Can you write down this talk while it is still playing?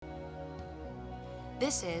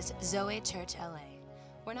This is ZOE Church LA.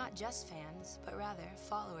 We're not just fans, but rather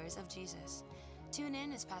followers of Jesus. Tune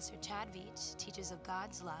in as Pastor Chad Veach teaches of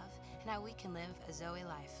God's love and how we can live a ZOE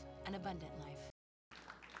life, an abundant life.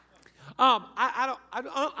 I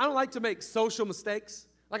don't like to make social mistakes.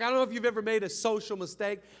 Like, I don't know if you've ever made a social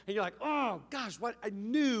mistake and you're like, oh gosh, what, I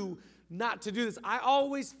knew not to do this. I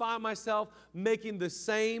always find myself making the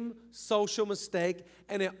same social mistake,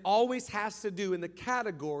 and it always has to do in the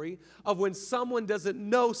category of when someone doesn't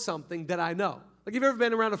know something that I know. Like, you've ever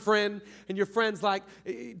been around a friend and your friend's like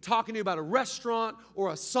talking to you about a restaurant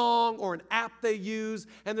or a song or an app they use,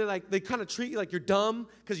 and they're like, they kind of treat you like you're dumb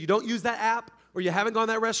because you don't use that app, or you haven't gone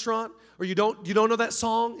to that restaurant, or you don't know that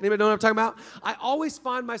song. Anybody know what I'm talking about? I always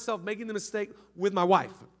find myself making the mistake with my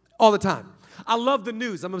wife all the time. I love the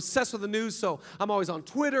news. I'm obsessed with the news, so I'm always on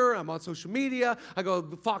Twitter. I'm on social media. I go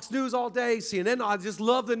to Fox News all day, CNN. I just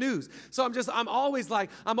love the news. So I'm always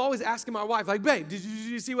asking my wife, like, babe, did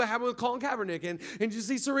you see what happened with Colin Kaepernick? And did you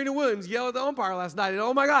see Serena Williams yell at the umpire last night? And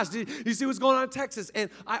oh my gosh, did you see what's going on in Texas? And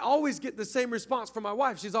I always get the same response from my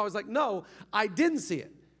wife. She's always like, no, I didn't see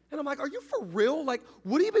it. And I'm like, are you for real? Like,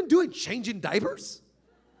 what have you been doing, changing diapers?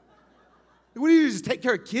 What do you do, just take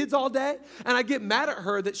care of kids all day? And I get mad at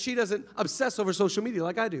her that she doesn't obsess over social media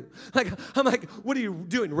like I do. I'm like, what are you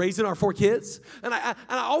doing, raising our 4 kids? And I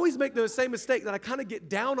always make the same mistake that I kind of get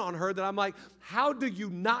down on her, that I'm like, how do you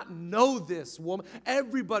not know this, woman?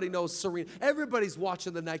 Everybody knows Serena. Everybody's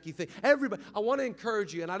watching the Nike thing. Everybody. I want to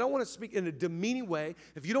encourage you, and I don't want to speak in a demeaning way.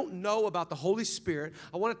 If you don't know about the Holy Spirit,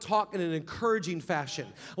 I want to talk in an encouraging fashion.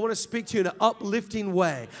 I want to speak to you in an uplifting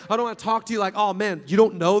way. I don't want to talk to you like, oh man, you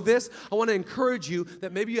don't know this. I want to encourage you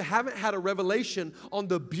that maybe you haven't had a revelation on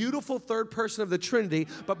the beautiful third person of the Trinity,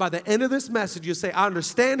 but by the end of this message, you say, I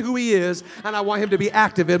understand who he is, and I want him to be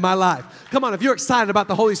active in my life. Come on, if you're excited about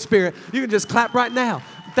the Holy Spirit, you can just clap right now.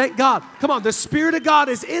 Thank God. Come on, the Spirit of God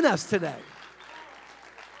is in us today.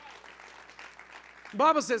 The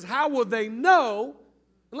Bible says, how will they know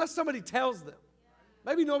unless somebody tells them?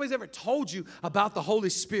 Maybe nobody's ever told you about the Holy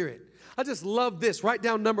Spirit. I just love this. Write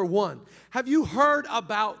down number 1. Have you heard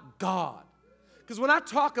about God? Because when I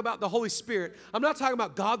talk about the Holy Spirit, I'm not talking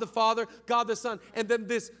about God the Father, God the Son, and then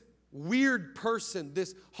this weird person,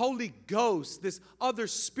 this Holy Ghost, this other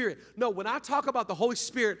spirit. No, when I talk about the Holy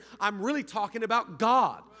Spirit, I'm really talking about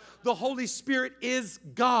God. The Holy Spirit is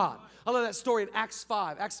God. I love that story in Acts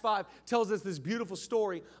 5. Acts 5 tells us this beautiful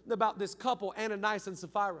story about this couple, Ananias and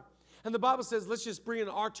Sapphira. And the Bible says, let's just bring it in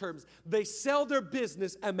our terms, they sell their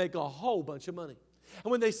business and make a whole bunch of money.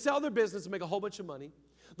 And when they sell their business and make a whole bunch of money,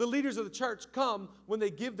 the leaders of the church come when they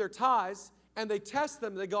give their tithes, and they test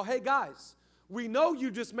them. They go, hey guys, we know you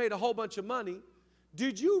just made a whole bunch of money.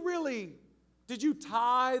 Did you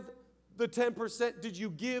tithe the 10%? Did you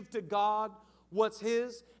give to God what's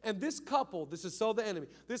his? And this couple, this is so the enemy,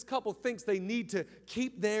 this couple thinks they need to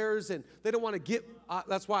keep theirs, and they don't want to get,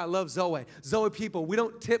 that's why I love Zoe. Zoe people, we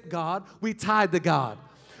don't tip God, we tithe to God.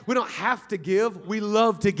 We don't have to give, we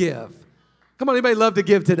love to give. Come on, anybody love to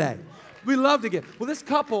give today? We love to give. Well, this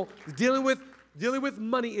couple is dealing with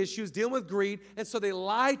money issues, dealing with greed, and so they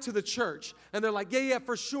lied to the church, and they're like, yeah,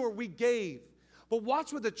 for sure, we gave. But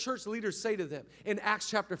watch what the church leaders say to them in Acts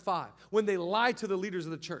chapter 5, when they lied to the leaders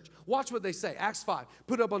of the church. Watch what they say, Acts 5,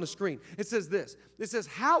 put it up on the screen. It says this, it says,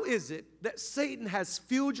 how is it that Satan has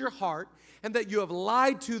filled your heart and that you have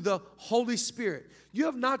lied to the Holy Spirit? You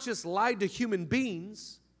have not just lied to human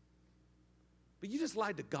beings, but you just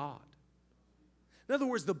lied to God. In other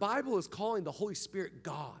words, the Bible is calling the Holy Spirit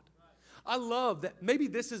God. I love that maybe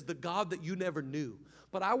this is the God that you never knew.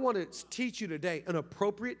 But I want to teach you today an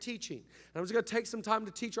appropriate teaching. And I'm just going to take some time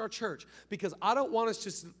to teach our church, because I don't want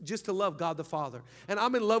us just to love God the Father. And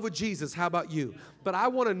I'm in love with Jesus. How about you? But I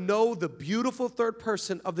want to know the beautiful third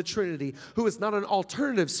person of the Trinity, who is not an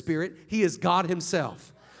alternative spirit. He is God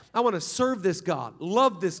himself. I want to serve this God,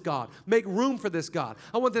 love this God, make room for this God.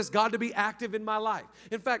 I want this God to be active in my life.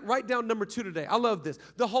 In fact, write down number 2 today. I love this.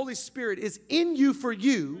 The Holy Spirit is in you for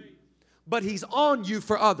you, but he's on you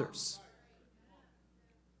for others.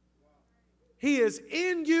 He is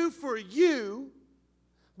in you for you,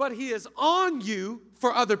 but he is on you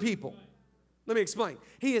for other people. Let me explain.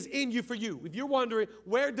 He is in you for you. If you're wondering,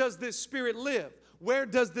 where does this Spirit live? Where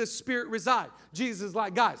does this Spirit reside? Jesus is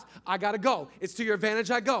like, guys, I got to go. It's to your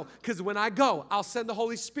advantage I go, because when I go, I'll send the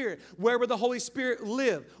Holy Spirit. Where will the Holy Spirit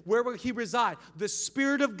live? Where will he reside? The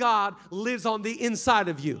Spirit of God lives on the inside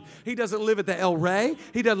of you. He doesn't live at the El Rey.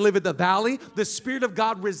 He doesn't live at the valley. The Spirit of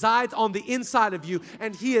God resides on the inside of you,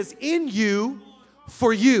 and he is in you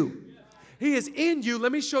for you. He is in you.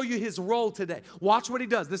 Let me show you his role today. Watch what he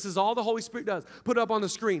does. This is all the Holy Spirit does. Put it up on the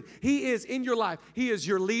screen. He is in your life. He is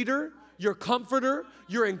your leader, your comforter,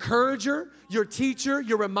 your encourager, your teacher,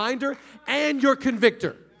 your reminder, and your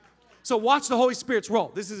convictor. So watch the Holy Spirit's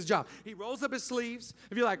role. This is his job. He rolls up his sleeves.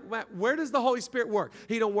 If you're like, where does the Holy Spirit work?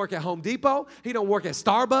 He don't work at Home Depot. He don't work at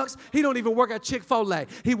Starbucks. He don't even work at Chick-fil-A.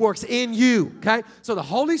 He works in you, okay? So the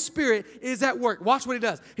Holy Spirit is at work. Watch what he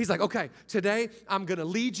does. He's like, okay, today I'm going to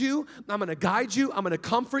lead you. I'm going to guide you. I'm going to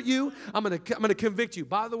comfort you. I'm going to convict you.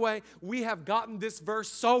 By the way, we have gotten this verse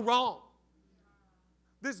so wrong.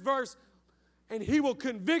 This verse, and he will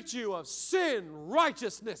convict you of sin,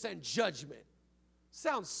 righteousness, and judgment.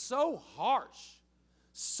 Sounds so harsh,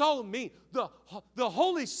 so mean. The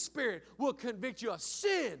Holy Spirit will convict you of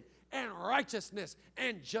sin and righteousness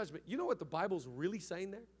and judgment. You know what the Bible's really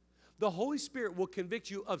saying there? The Holy Spirit will convict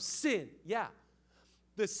you of sin. Yeah.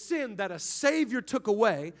 The sin that a Savior took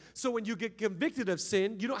away. So when you get convicted of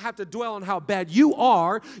sin, you don't have to dwell on how bad you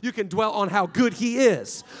are. You can dwell on how good He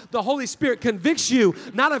is. The Holy Spirit convicts you,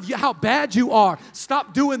 not of how bad you are.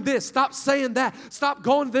 Stop doing this. Stop saying that. Stop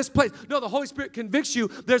going to this place. No, the Holy Spirit convicts you.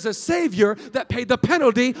 There's a Savior that paid the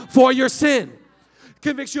penalty for your sin.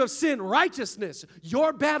 Convicts you of sin, righteousness,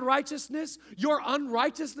 your bad righteousness, your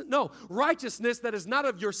unrighteousness. No, righteousness that is not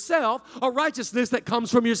of yourself, a righteousness that comes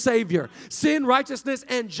from your Savior. Sin, righteousness,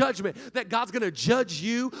 and judgment. That God's going to judge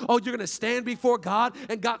you. Oh, you're going to stand before God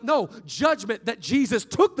and God. No, judgment that Jesus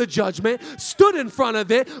took the judgment, stood in front of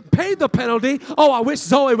it, paid the penalty. Oh, I wish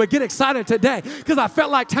ZOE would get excited today because I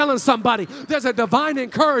felt like telling somebody there's a divine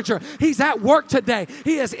encourager. He's at work today.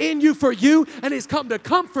 He is in you for you, and He's come to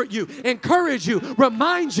comfort you, encourage you,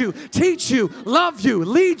 remind you, teach you, love you,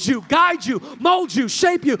 lead you, guide you, mold you,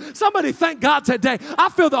 shape you. Somebody thank God today. I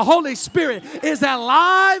feel the Holy Spirit is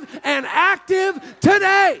alive and active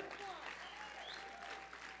today.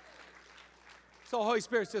 So Holy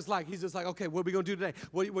Spirit's just like, He's just like, okay, what are we going to do today?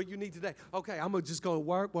 What you need today? Okay, I'm just going to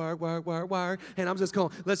work. And I'm just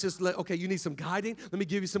going, okay, you need some guiding? Let me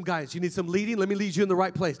give you some guidance. You need some leading? Let me lead you in the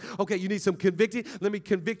right place. Okay, you need some convicting? Let me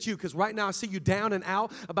convict you because right now I see you down and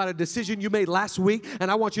out about a decision you made last week,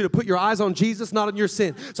 and I want you to put your eyes on Jesus, not on your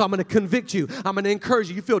sin. So I'm going to convict you. I'm going to encourage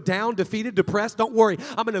you. You feel down, defeated, depressed? Don't worry.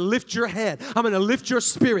 I'm going to lift your head. I'm going to lift your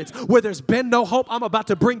spirits. Where there's been no hope, I'm about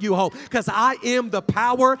to bring you hope because I am the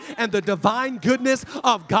power and the divine goodness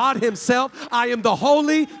of God Himself. I am the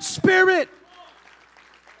Holy Spirit.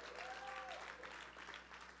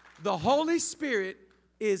 The Holy Spirit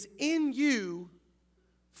is in you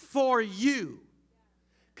for you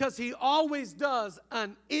because He always does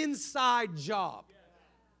an inside job.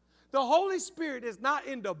 The Holy Spirit is not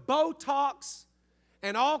into Botox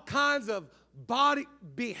and all kinds of body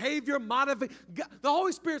behavior modification. The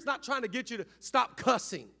Holy Spirit's not trying to get you to stop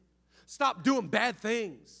cussing, stop doing bad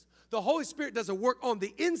things. The Holy Spirit does a work on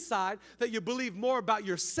the inside that you believe more about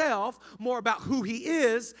yourself, more about who He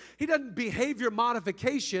is. He doesn't behavior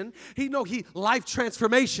modification. He life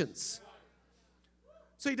transformations.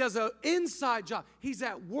 So He does an inside job. He's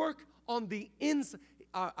at work on the inside.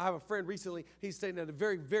 I have a friend recently, he's staying at a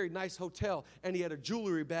very, very nice hotel, and he had a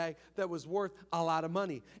jewelry bag that was worth a lot of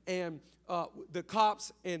money. And the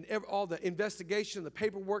cops and all the investigation, the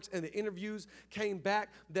paperwork, and the interviews came back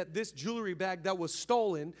that this jewelry bag that was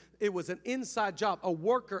stolen, it was an inside job. A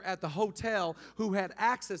worker at the hotel who had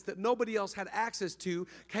access that nobody else had access to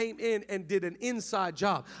came in and did an inside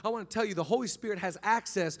job. I want to tell you, the Holy Spirit has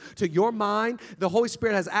access to your mind. The Holy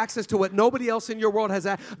Spirit has access to what nobody else in your world has.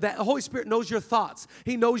 That the Holy Spirit knows your thoughts.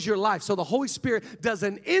 He knows your life. So the Holy Spirit does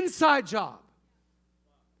an inside job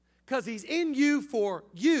because He's in you for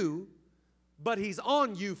you, but He's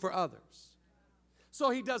on you for others. So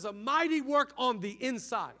He does a mighty work on the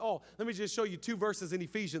inside. Oh, let me just show you 2 verses in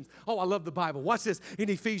Ephesians. Oh, I love the Bible. Watch this in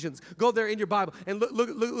Ephesians. Go there in your Bible and look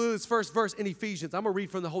at this first verse in Ephesians. I'm going to read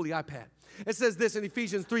from the Holy iPad. It says this in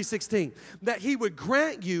Ephesians 3:16, that He would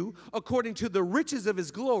grant you, according to the riches of His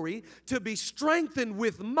glory, to be strengthened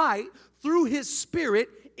with might through His Spirit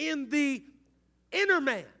in the inner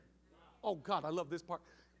man. Oh, God, I love this part.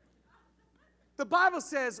 The Bible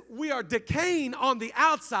says we are decaying on the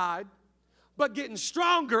outside, but getting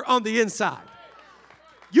stronger on the inside.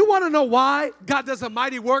 You want to know why God does a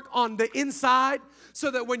mighty work on the inside? So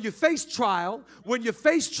that when you face trial, when you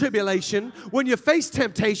face tribulation, when you face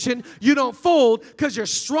temptation, you don't fold because you're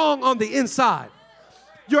strong on the inside.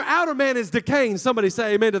 Your outer man is decaying. Somebody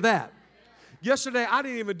say amen to that. Yesterday, I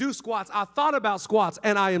didn't even do squats. I thought about squats,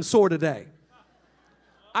 and I am sore today.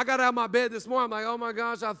 I got out of my bed this morning. I'm like, oh my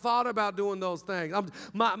gosh, I thought about doing those things.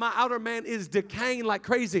 My outer man is decaying like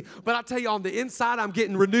crazy. But I tell you, on the inside, I'm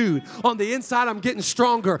getting renewed. On the inside, I'm getting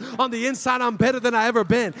stronger. On the inside, I'm better than I ever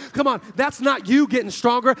been. Come on, that's not you getting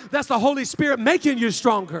stronger. That's the Holy Spirit making you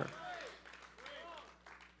stronger.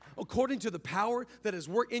 according to the power that is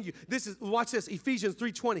worked in you. Watch this, Ephesians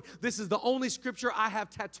 3:20. This is the only scripture I have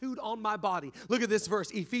tattooed on my body. Look at this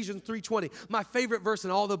verse, Ephesians 3:20, my favorite verse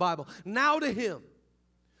in all the Bible. Now to him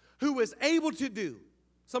who is able to do.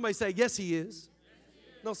 Somebody say, yes, he is.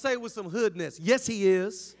 No, say it with some hoodness. Yes, he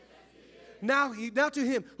is. Now to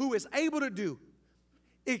him who is able to do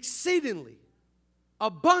exceedingly,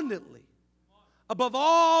 abundantly, above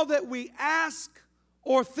all that we ask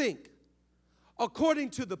or think,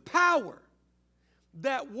 according to the power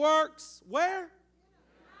that works where?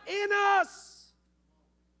 In us.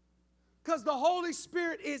 Because the Holy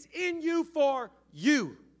Spirit is in you for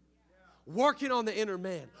you. Working on the inner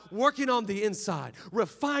man, working on the inside,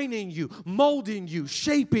 refining you, molding you,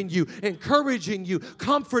 shaping you, encouraging you,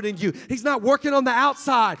 comforting you. He's not working on the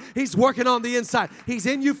outside. He's working on the inside. He's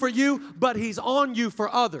in you for you, but he's on you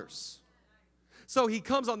for others. So he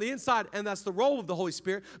comes on the inside, and that's the role of the Holy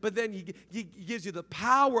Spirit. But then he gives you the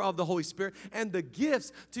power of the Holy Spirit and the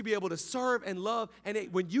gifts to be able to serve and love. And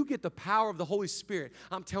when you get the power of the Holy Spirit,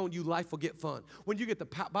 I'm telling you, life will get fun. When you get the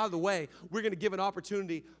power, by the way, we're going to give an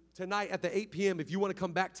opportunity tonight at the 8 p.m. If you want to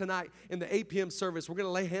come back tonight in the 8 p.m. service, we're going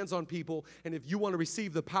to lay hands on people. And if you want to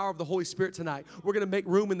receive the power of the Holy Spirit tonight, we're going to make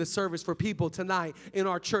room in the service for people tonight in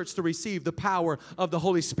our church to receive the power of the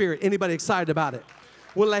Holy Spirit. Anybody excited about it?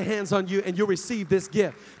 We'll lay hands on you and you'll receive this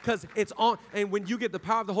gift because it's on. And when you get the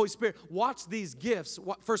power of the Holy Spirit, watch these gifts.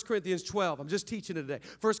 1 Corinthians 12. I'm just teaching it today.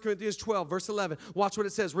 1 Corinthians 12, verse 11. Watch what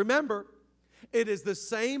it says. Remember, it is the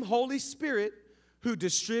same Holy Spirit who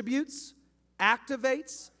distributes,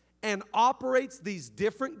 activates, and operates these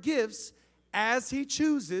different gifts as he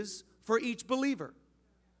chooses for each believer.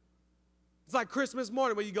 It's like Christmas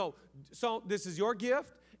morning when you go, so this is your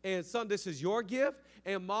gift, and son, this is your gift,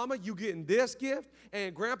 and mama, you getting this gift,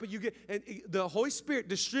 and grandpa, you get, and the Holy Spirit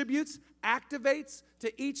distributes, activates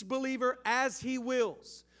to each believer as he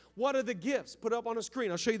wills. What are the gifts? Put up on the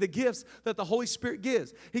screen. I'll show you the gifts that the Holy Spirit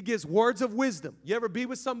gives. He gives words of wisdom. You ever be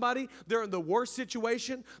with somebody? They're in the worst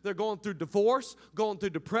situation. They're going through divorce, going through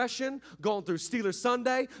depression, going through Steeler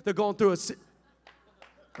Sunday. They're going through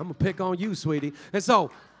I'm going to pick on you, sweetie. And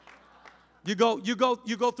so you go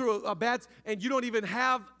through a bad, and you don't even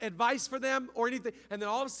have advice for them or anything. And then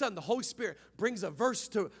all of a sudden, the Holy Spirit brings a verse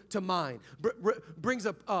to mind, brings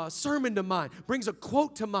a sermon to mind, brings a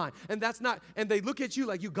quote to mind. And and they look at you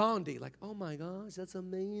like you Gandhi, like, oh my gosh, that's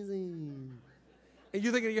amazing. And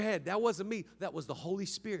you're thinking in your head, that wasn't me, that was the Holy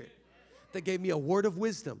Spirit that gave me a word of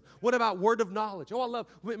wisdom. What about word of knowledge? Oh,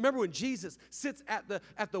 remember when Jesus sits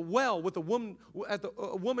at the well with a woman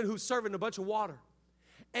who's serving a bunch of water.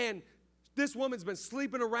 And this woman's been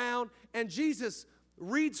sleeping around, and Jesus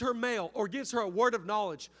reads her mail or gives her a word of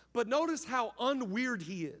knowledge. But notice how unweird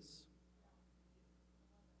he is.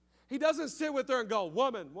 He doesn't sit with her and go,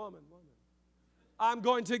 woman, I'm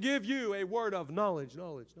going to give you a word of knowledge.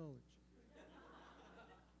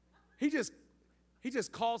 He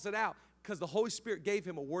just calls it out because the Holy Spirit gave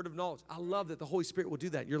him a word of knowledge. I love that the Holy Spirit will do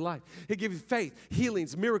that in your life. He'll give you faith,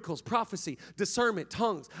 healings, miracles, prophecy, discernment,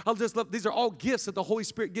 tongues. I just love, these are all gifts that the Holy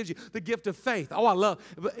Spirit gives you. The gift of faith. Oh, I love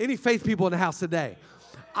any faith people in the house today.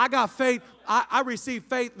 I got faith. I received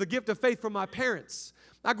faith, the gift of faith from my parents.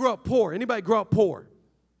 I grew up poor. Anybody grew up poor?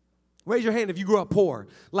 Raise your hand if you grew up poor.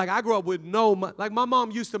 Like I grew up with no money. Like my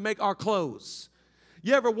mom used to make our clothes.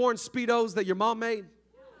 You ever worn Speedos that your mom made?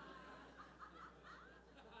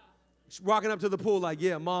 Walking up to the pool like,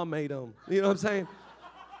 yeah, mom made them. You know what I'm saying?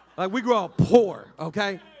 Like we grew up poor,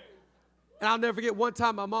 okay? And I'll never forget one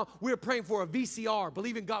time we were praying for a VCR.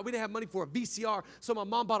 Believe in God, we didn't have money for a VCR. So my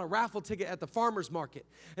mom bought a raffle ticket at the farmer's market.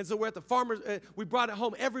 And so we're at the we brought it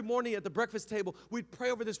home every morning at the breakfast table. We'd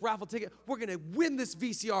pray over this raffle ticket. We're going to win this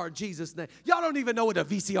VCR in Jesus' name. Y'all don't even know what a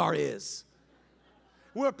VCR is.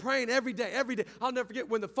 We're praying every day. I'll never forget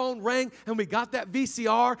when the phone rang and we got that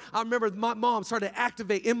VCR. I remember my mom started to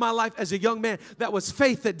activate in my life as a young man. That was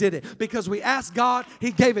faith that did it because we asked God,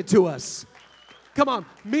 he gave it to us. Come on,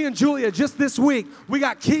 me and Julia, just this week, we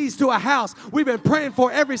got keys to a house we've been praying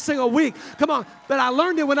for every single week. Come on, but I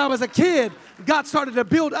learned it when I was a kid. God started to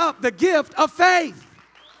build up the gift of faith.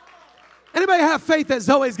 Anybody have faith that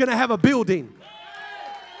Zoe's going to have a building?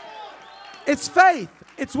 It's faith.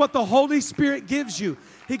 It's what the Holy Spirit gives you.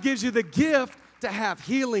 He gives you the gift to have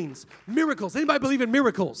healings, miracles. Anybody believe in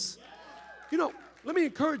miracles? You know, let me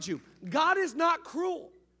encourage you. God is not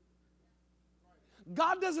cruel.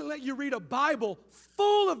 God doesn't let you read a Bible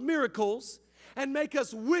full of miracles and make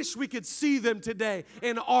us wish we could see them today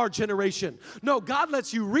in our generation. No, God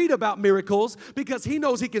lets you read about miracles because he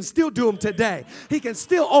knows he can still do them today. He can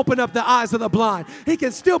still open up the eyes of the blind. He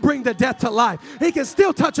can still bring the dead to life. He can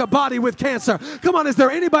still touch a body with cancer. Come on, is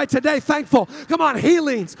there anybody today thankful? Come on,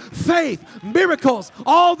 healings, faith, miracles,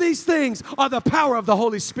 all these things are the power of the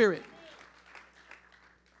Holy Spirit.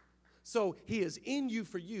 So he is in you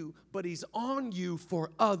for you, but he's on you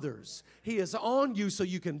for others. He is on you so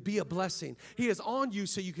you can be a blessing. He is on you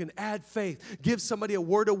so you can add faith, give somebody a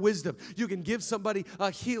word of wisdom. You can give somebody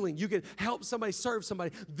a healing. You can help somebody, serve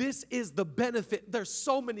somebody. This is the benefit. There's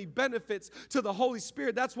so many benefits to the Holy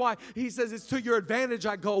Spirit. That's why he says it's to your advantage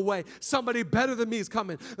I go away. Somebody better than me is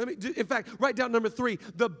coming. In fact, write down number 3,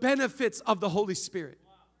 the benefits of the Holy Spirit.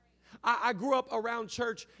 I grew up around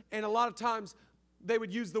church, and a lot of times they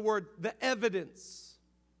would use the word, the evidence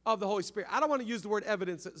of the Holy Spirit. I don't want to use the word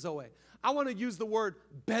evidence at ZOE. I want to use the word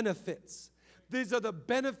benefits. These are the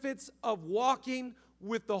benefits of walking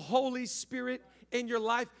with the Holy Spirit in your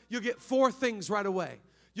life. You'll get 4 things right away.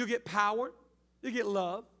 You'll get power, you get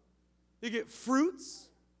love, you get fruits,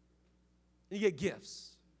 and you get gifts.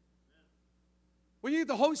 When you get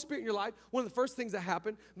the Holy Spirit in your life, one of the first things that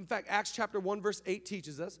happen, in fact, Acts chapter 1, verse 8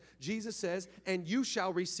 teaches us, Jesus says, and you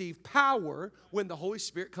shall receive power when the Holy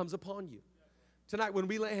Spirit comes upon you. Tonight, when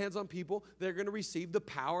we lay hands on people, they're going to receive the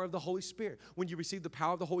power of the Holy Spirit. When you receive the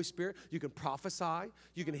power of the Holy Spirit, you can prophesy,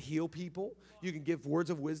 you can heal people, you can give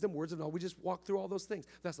words of wisdom, words of knowledge. We just walk through all those things.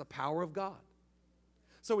 That's the power of God.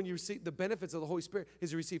 So when you receive the benefits of the Holy Spirit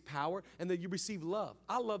is you receive power and then you receive love.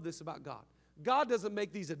 I love this about God. God doesn't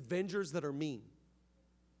make these Avengers that are mean.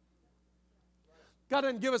 God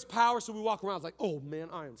doesn't give us power so we walk around like, oh, man,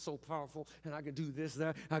 I am so powerful, and I can do this,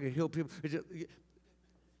 that, I can heal people.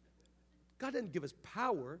 God doesn't give us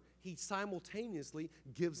power. He simultaneously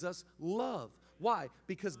gives us love. Why?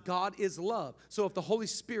 Because God is love. So if the Holy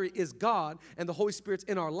Spirit is God and the Holy Spirit's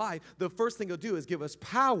in our life, the first thing he'll do is give us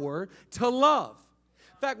power to love.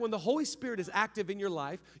 In fact, when the Holy Spirit is active in your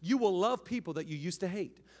life, you will love people that you used to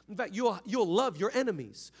hate. In fact, you'll love your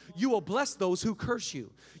enemies. You will bless those who curse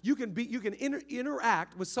you. You can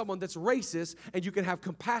interact with someone that's racist, and you can have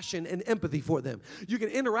compassion and empathy for them. You can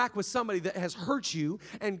interact with somebody that has hurt you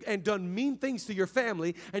and done mean things to your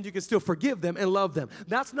family, and you can still forgive them and love them.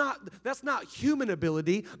 That's not human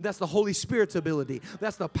ability. That's the Holy Spirit's ability.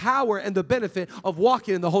 That's the power and the benefit of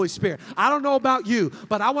walking in the Holy Spirit. I don't know about you,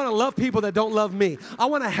 but I want to love people that don't love me. I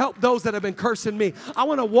want to help those that have been cursing me. I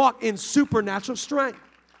want to walk in supernatural strength.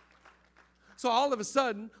 So all of a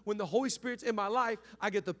sudden, when the Holy Spirit's in my life,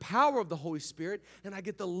 I get the power of the Holy Spirit and I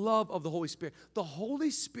get the love of the Holy Spirit. The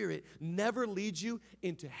Holy Spirit never leads you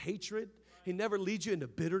into hatred. He never leads you into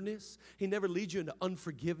bitterness. He never leads you into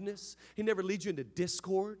unforgiveness. He never leads you into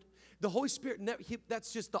discord. The Holy Spirit,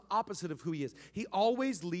 that's just the opposite of who he is. He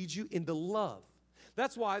always leads you into love.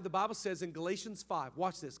 That's why the Bible says in Galatians 5,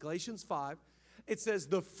 watch this, Galatians 5, it says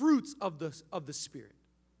the fruits of the Spirit.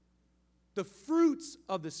 The fruits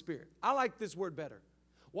of the Spirit. I like this word better.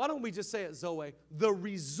 Why don't we just say at ZOE, the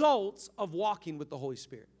results of walking with the Holy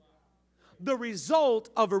Spirit? The result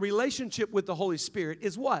of a relationship with the Holy Spirit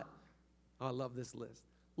is what? Oh, I love this list.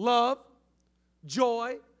 Love,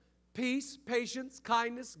 joy, peace, patience,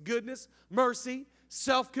 kindness, goodness, mercy,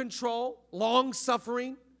 self-control,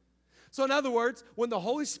 long-suffering. So in other words, when the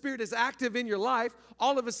Holy Spirit is active in your life,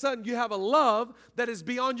 all of a sudden you have a love that is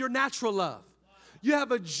beyond your natural love. You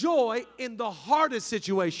have a joy in the hardest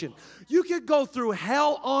situation. You could go through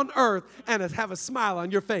hell on earth and have a smile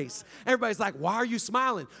on your face. Everybody's like, why are you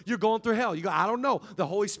smiling? You're going through hell. You go, I don't know. The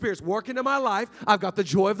Holy Spirit's working in my life. I've got the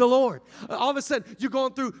joy of the Lord. All of a sudden, you're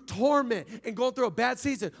going through torment and going through a bad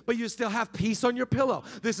season, but you still have peace on your pillow.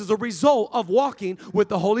 This is a result of walking with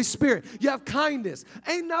the Holy Spirit. You have kindness.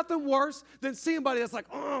 Ain't nothing worse than seeing somebody that's like,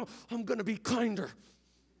 oh, I'm going to be kinder.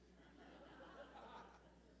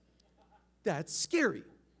 That's scary.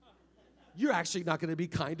 You're actually not going to be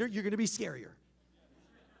kinder. You're going to be scarier.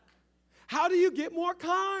 How do you get more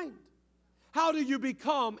kind? How do you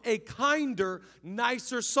become a kinder,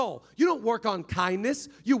 nicer soul? You don't work on kindness.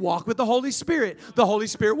 You walk with the Holy Spirit. The Holy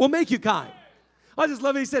Spirit will make you kind. I just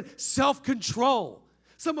love it. He said self-control.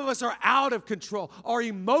 Some of us are out of control. Our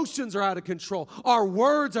emotions are out of control. Our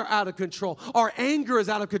words are out of control. Our anger is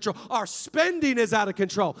out of control. Our spending is out of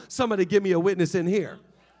control. Somebody give me a witness in here.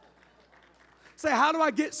 Say, how do I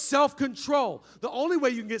get self-control? The only way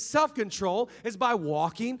you can get self-control is by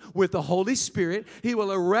walking with the Holy Spirit. He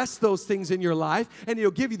will arrest those things in your life, and he'll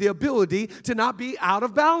give you the ability to not be out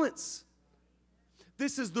of balance.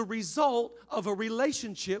 This is the result of a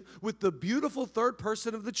relationship with the beautiful third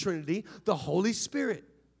person of the Trinity, the Holy Spirit.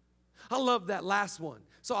 I love that last one.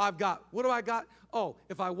 So I've got, what do I got? Oh,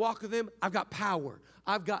 if I walk with him, I've got power.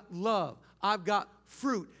 I've got love. I've got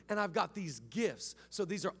fruit, and I've got these gifts. So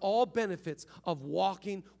these are all benefits of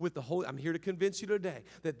walking with the Holy. I'm here to convince you today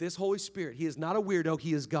that this Holy Spirit, he is not a weirdo,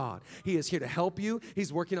 he is God. He is here to help you.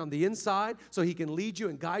 He's working on the inside so he can lead you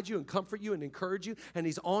and guide you and comfort you and encourage you, and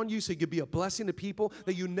he's on you so you can be a blessing to people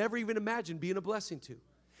that you never even imagined being a blessing to.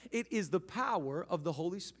 It is the power of the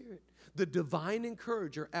Holy Spirit, the divine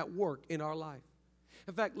encourager at work in our life.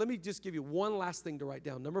 In fact, let me just give you one last thing to write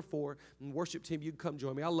down. Number 4, and worship team, you can come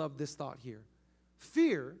join me. I love this thought here.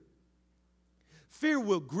 Fear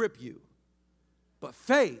will grip you, but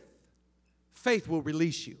faith will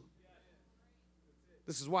release you.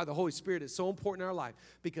 This is why the Holy Spirit is so important in our life,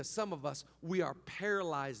 because some of us, we are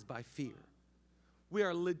paralyzed by fear. We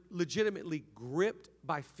are legitimately gripped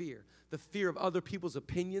by fear. The fear of other people's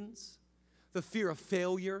opinions, the fear of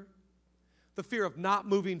failure, the fear of not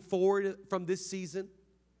moving forward from this season.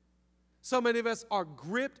 So many of us are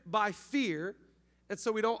gripped by fear, and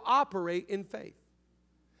so we don't operate in faith.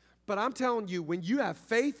 But I'm telling you, when you have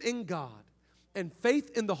faith in God and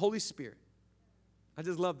faith in the Holy Spirit, I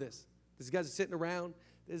just love this. These guys are sitting around,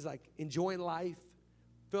 they're like enjoying life,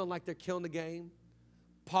 feeling like they're killing the game.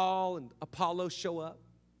 Paul and Apollo show up.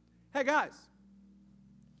 Hey guys,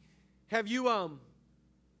 have you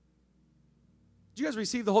did you guys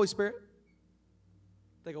receive the Holy Spirit?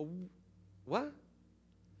 They go, what?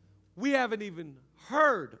 We haven't even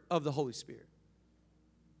heard of the Holy Spirit.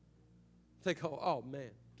 They go, oh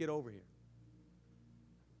man, get over here.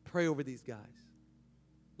 Pray over these guys.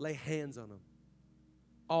 Lay hands on them.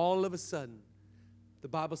 All of a sudden, the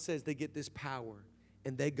Bible says they get this power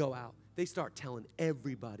and they go out. They start telling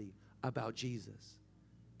everybody about Jesus.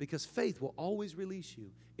 Because faith will always release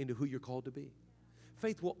you into who you're called to be.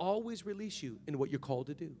 Faith will always release you into what you're called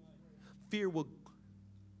to do. Fear will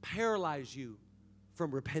paralyze you from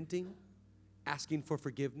repenting, asking for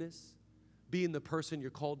forgiveness, being the person you're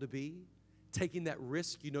called to be, taking that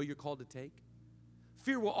risk you know you're called to take.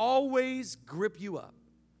 Fear will always grip you up.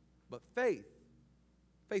 But faith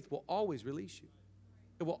will always release you.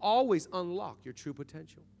 It will always unlock your true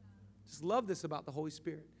potential. Just love this about the Holy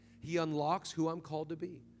Spirit. He unlocks who I'm called to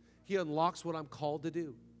be. He unlocks what I'm called to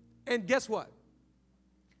do. And guess what?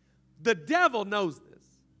 The devil knows this.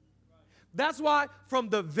 That's why from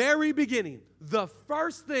the very beginning, the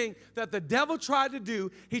first thing that the devil tried to do,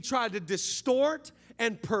 he tried to distort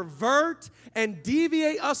and pervert and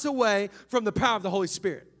deviate us away from the power of the Holy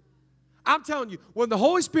Spirit. I'm telling you, when the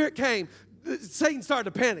Holy Spirit came, Satan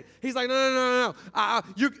started to panic. He's like, no.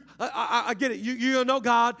 I get it. You know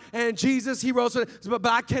God and Jesus, he rose. But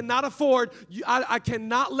I cannot afford, I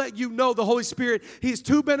cannot let you know the Holy Spirit. He's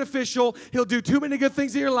too beneficial. He'll do too many good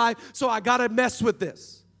things in your life, so I got to mess with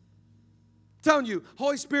this. I'm telling you,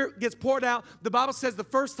 Holy Spirit gets poured out. The Bible says the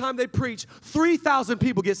first time they preach, 3,000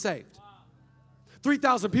 people get saved.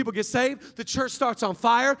 3,000 people get saved. The church starts on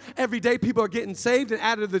fire. Every day people are getting saved and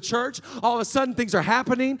added to the church. All of a sudden things are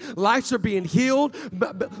happening. Lives are being healed.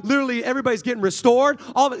 Literally everybody's getting restored.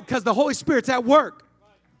 All because the Holy Spirit's at work.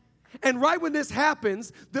 And right when this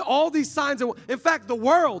happens, all these signs, in fact, the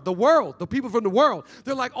world, the people from the world,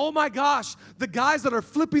 they're like, oh my gosh, the guys that are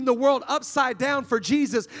flipping the world upside down for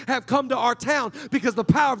Jesus have come to our town because the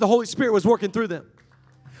power of the Holy Spirit was working through them.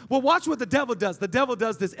 Well, watch what the devil does. The devil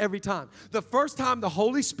does this every time. The first time the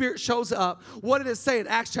Holy Spirit shows up, what did it say in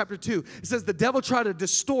Acts chapter 2? It says the devil tried to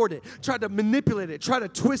distort it, tried to manipulate it, tried to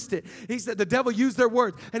twist it. He said the devil used their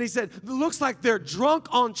words, and he said, it looks like they're drunk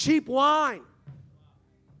on cheap wine.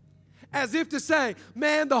 As if to say,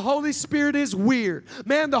 man, the Holy Spirit is weird.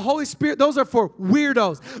 Man, the Holy Spirit, those are for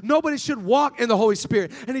weirdos. Nobody should walk in the Holy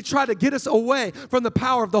Spirit. And he tried to get us away from the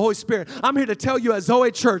power of the Holy Spirit. I'm here to tell you at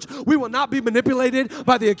ZOE Church, we will not be manipulated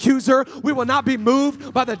by the accuser. We will not be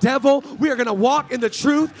moved by the devil. We are going to walk in the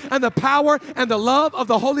truth and the power and the love of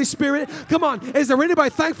the Holy Spirit. Come on, is there anybody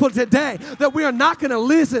thankful today that we are not going to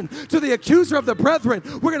listen to the accuser of the brethren?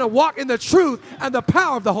 We're going to walk in the truth and the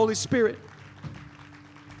power of the Holy Spirit.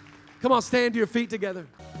 Come on, stand to your feet together.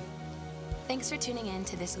 Thanks for tuning in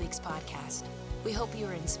to this week's podcast. We hope you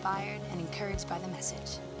were inspired and encouraged by the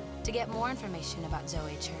message. To get more information about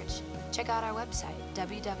ZOE Church, check out our website,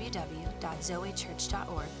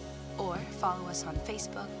 www.zoechurch.org, or follow us on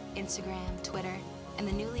Facebook, Instagram, Twitter, and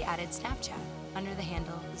the newly added Snapchat under the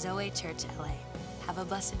handle ZOE Church LA. Have a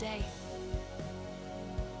blessed day.